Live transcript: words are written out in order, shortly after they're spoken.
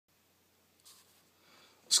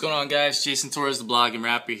What's going on, guys? Jason Torres, the blog and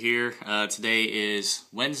rapper here. Today is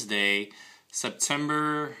Wednesday,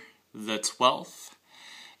 September the 12th.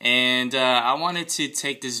 And I wanted to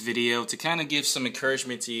take this video to kind of give some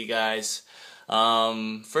encouragement to you guys.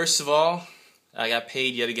 First of all, I got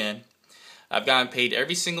paid yet again. I've gotten paid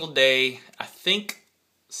every single day. I think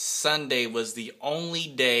Sunday was the only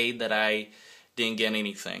day that I didn't get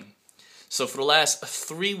anything. So for the last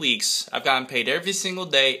 3 weeks, I've gotten paid every single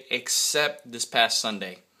day except this past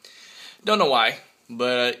Sunday. Don't know why,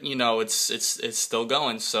 but you know it's still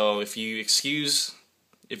going. So if you excuse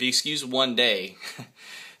one day,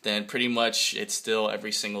 then pretty much it's still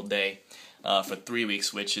every single day for 3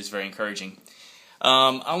 weeks, which is very encouraging.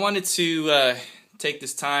 I wanted to take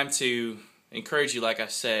this time to encourage you, like I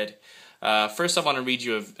said. First, I want to read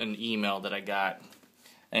you an email that I got.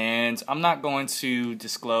 And I'm not going to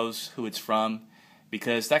disclose who it's from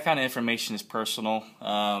because that kind of information is personal.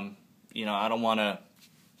 You know, I don't want to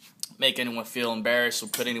make anyone feel embarrassed or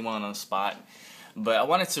put anyone on the spot. But I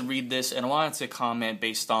wanted to read this and I wanted to comment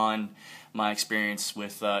based on my experience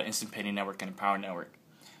with Instant Payday Network and Empower Network.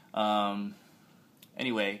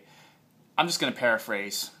 Anyway, I'm just going to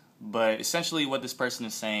paraphrase. But essentially what this person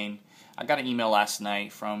is saying, I got an email last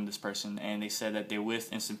night from this person and they said that they're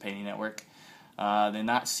with Instant Payday Network. They're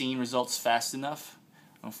not seeing results fast enough.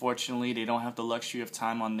 Unfortunately, they don't have the luxury of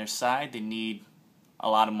time on their side. They need a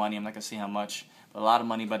lot of money. I'm not going to say how much, but a lot of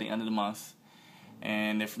money by the end of the month.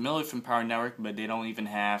 And they're familiar with Empower Network, but they don't even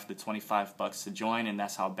have the $25 to join, and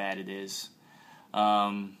that's how bad it is.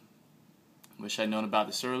 Wish I'd known about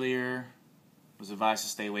this earlier. Was advised to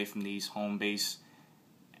stay away from these home-based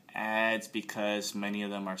ads because many of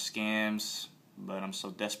them are scams. But I'm so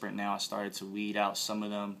desperate now, I started to weed out some of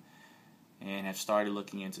them and have started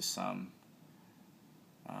looking into some.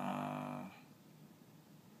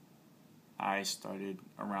 I started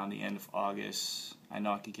around the end of August. I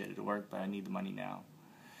know I could get it to work, but I need the money now.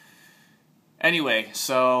 Anyway,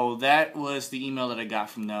 so that was the email that I got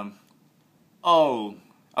from them. Oh,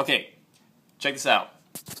 okay. Check this out.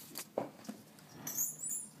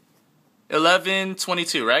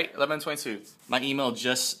 11/22, right? 11/22. My email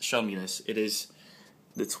just showed me this. It is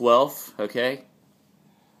the 12th, okay?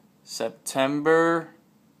 September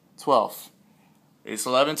 12th. It's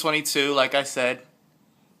 11/22, like I said.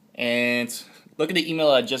 And look at the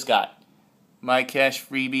email I just got. My cash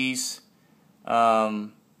freebies.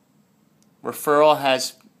 Referral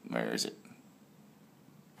has... Where is it?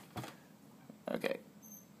 Okay.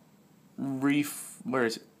 Where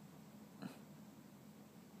is it?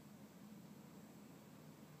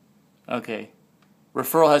 Okay.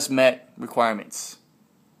 Referral has met requirements.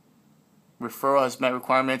 Referral has met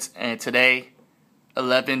requirements, and today,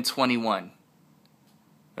 11/21.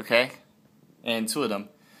 Okay? And two of them,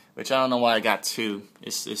 which I don't know why I got two.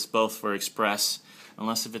 It's both for Express,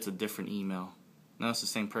 unless if it's a different email. No, it's the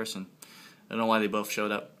same person. I don't know why they both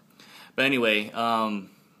showed up. But anyway,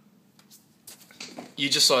 you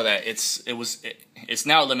just saw that. It's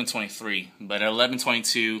now 11:23, but at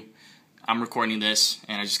 11:22, I'm recording this,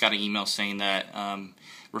 and I just got an email saying that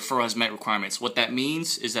referral has met requirements. What that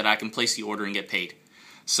means is that I can place the order and get paid.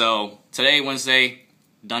 So today, Wednesday,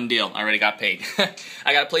 done deal. I already got paid.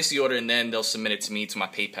 I got to place the order and then they'll submit it to me to my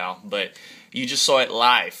PayPal. But you just saw it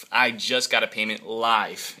live. I just got a payment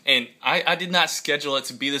live. And I did not schedule it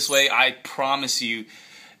to be this way. I promise you,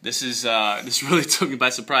 this really took me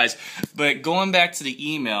by surprise. But going back to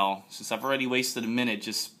the email, since I've already wasted a minute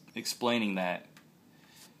just explaining that,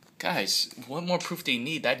 guys, what more proof do you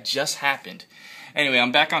need? That just happened. Anyway,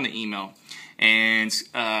 I'm back on the email. And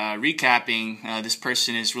recapping, this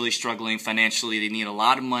person is really struggling financially. They need a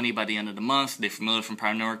lot of money by the end of the month. They're familiar from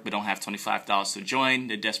Empower Network, but don't have $25 to join.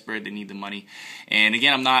 They're desperate. They need the money. And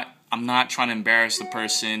again, I'm not trying to embarrass the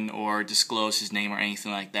person or disclose his name or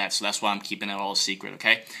anything like that. So that's why I'm keeping it all a secret.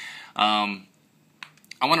 Okay. I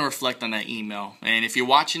want to reflect on that email. And if you're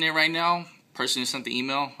watching it right now, person who sent the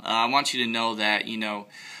email, I want you to know that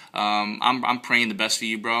I'm praying the best for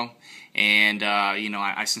you, bro. And,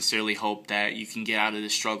 I sincerely hope that you can get out of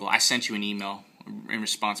this struggle. I sent you an email in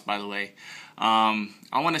response, by the way. I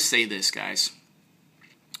want to say this, guys.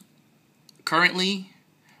 Currently,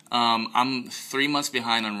 I'm 3 months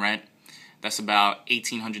behind on rent. That's about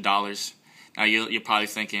 $1,800. Now, you're probably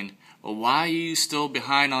thinking, well, why are you still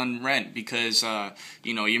behind on rent? Because,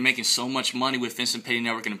 you're making so much money with Instant Payday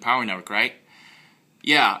Network and Empower Network, right?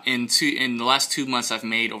 Yeah, in the last 2 months, I've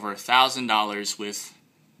made over $1,000 with...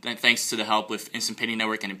 thanks to the help with Instant Payday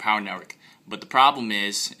Network and Empower Network. But the problem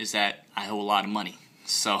is that I owe a lot of money.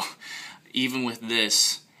 So even with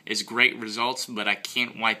this, it's great results, but I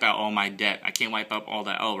can't wipe out all my debt. I can't wipe out all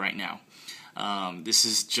that right now. This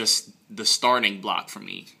is just the starting block for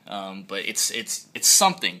me. But it's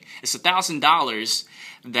something. It's $1,000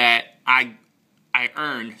 that I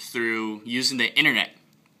earned through using the internet,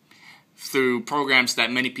 through programs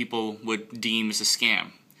that many people would deem as a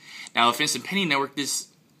scam. Now, if Instant Penny Network,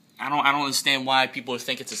 I don't understand why people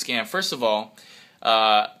think it's a scam. First of all,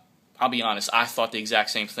 I'll be honest, I thought the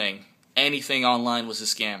exact same thing. Anything online was a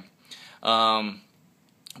scam.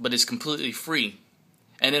 But it's completely free.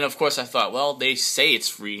 And then, of course, I thought, well, they say it's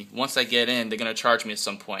free. Once I get in, they're going to charge me at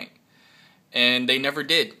some point. And they never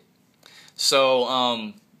did.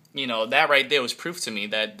 So, that right there was proof to me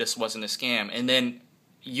that this wasn't a scam. And then,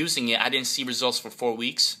 using it, I didn't see results for 4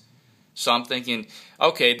 weeks. So I'm thinking,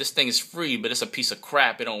 okay, this thing is free, but it's a piece of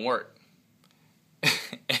crap. It don't work.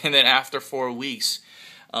 And then after 4 weeks,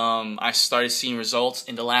 I started seeing results.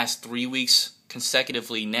 In the last 3 weeks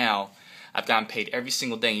consecutively now, I've gotten paid every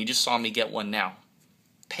single day. You just saw me get one now.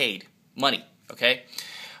 Paid. Money. Okay?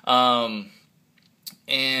 And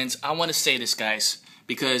I want to say this, guys,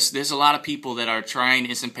 because there's a lot of people that are trying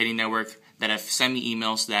Instant Payday Network that have sent me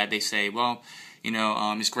emails that they say, well,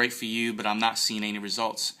 it's great for you, but I'm not seeing any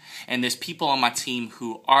results. And there's people on my team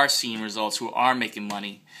who are seeing results, who are making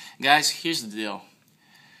money. Guys, here's the deal.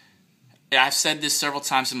 I've said this several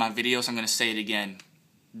times in my videos. I'm going to say it again.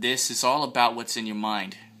 This is all about what's in your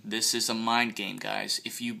mind. This is a mind game, guys.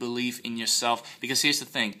 If you believe in yourself, because here's the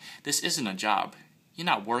thing. This isn't a job. You're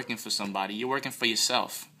not working for somebody. You're working for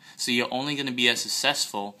yourself. So you're only going to be as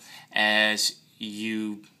successful as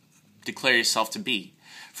you declare yourself to be.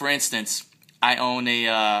 For instance, I own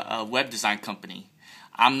a web design company.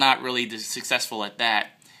 I'm not really successful at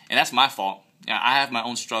that, and that's my fault. I have my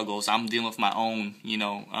own struggles. I'm dealing with my own,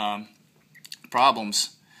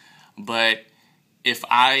 problems. But if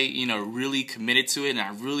I, really committed to it and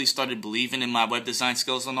I really started believing in my web design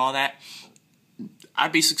skills and all that,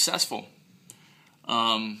 I'd be successful.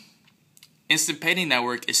 Instant Payday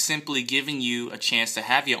Network is simply giving you a chance to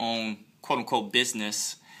have your own quote-unquote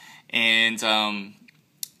business and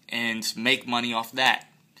make money off that.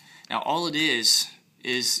 Now, all it is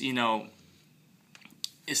it's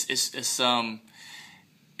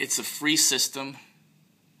a free system,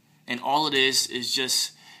 and all it is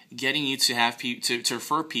just getting you to have to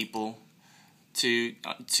refer people to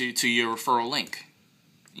your referral link.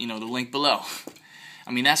 The link below.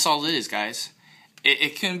 I mean, that's all it is, guys.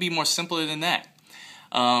 It couldn't be more simpler than that.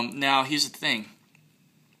 Now, here's the thing.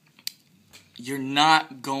 You're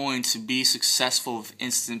not going to be successful with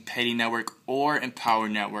Instant Payday Network or Empower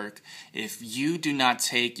Network if you do not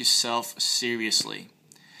take yourself seriously.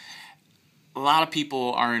 A lot of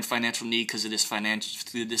people are in financial need because of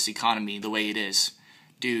this economy the way it is.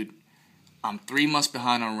 Dude, I'm 3 months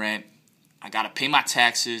behind on rent. I got to pay my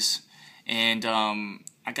taxes, and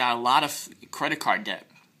I got a lot of credit card debt.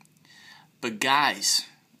 But guys,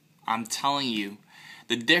 I'm telling you,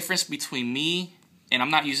 the difference between me, and I'm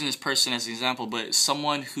not using this person as an example, but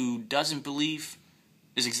someone who doesn't believe,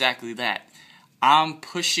 is exactly that. I'm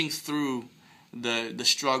pushing through the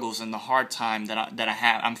struggles and the hard time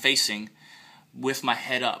I'm facing with my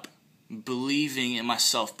head up, believing in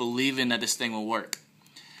myself, believing that this thing will work.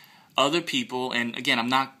 Other people, and again, I'm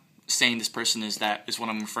not saying this person is what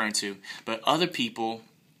I'm referring to, but other people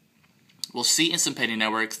will see Instant Payday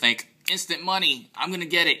Network, think, instant money, I'm going to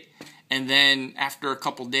get it. And then after a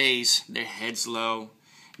couple days, their head's low.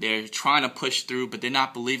 They're trying to push through, but they're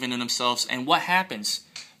not believing in themselves. And what happens?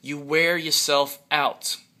 You wear yourself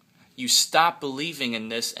out. You stop believing in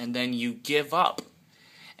this, and then you give up.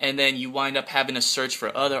 And then you wind up having to search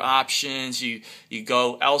for other options. You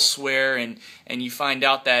go elsewhere, and you find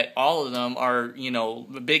out that all of them are,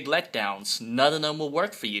 big letdowns. None of them will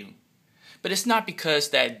work for you. But it's not because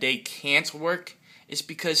that they can't work. It's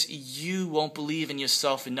because you won't believe in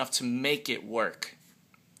yourself enough to make it work.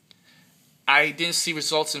 I didn't see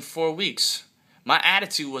results in 4 weeks. My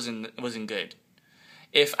attitude wasn't good.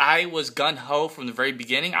 If I was gung-ho from the very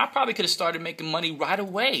beginning, I probably could have started making money right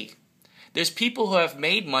away. There's people who have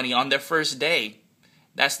made money on their first day.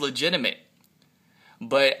 That's legitimate.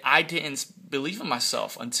 But I didn't believe in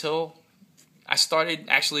myself until I started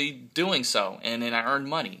actually doing so, and then I earned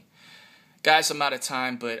money. Guys, I'm out of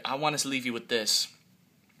time, but I want to leave you with this.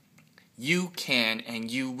 You can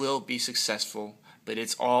and you will be successful, but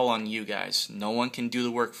it's all on you, guys. No one can do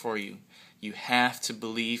the work for you. You have to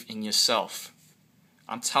believe in yourself.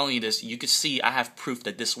 I'm telling you this. You can see I have proof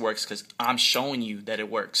that this works because I'm showing you that it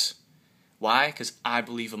works. Why? Because I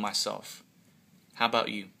believe in myself. How about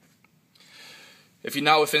you? If you're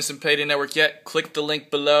not with Instant Payday Network yet, click the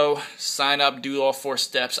link below. Sign up. Do all 4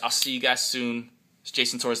 steps. I'll see you guys soon. It's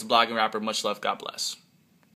Jason Torres, the blogging rapper. Much love. God bless.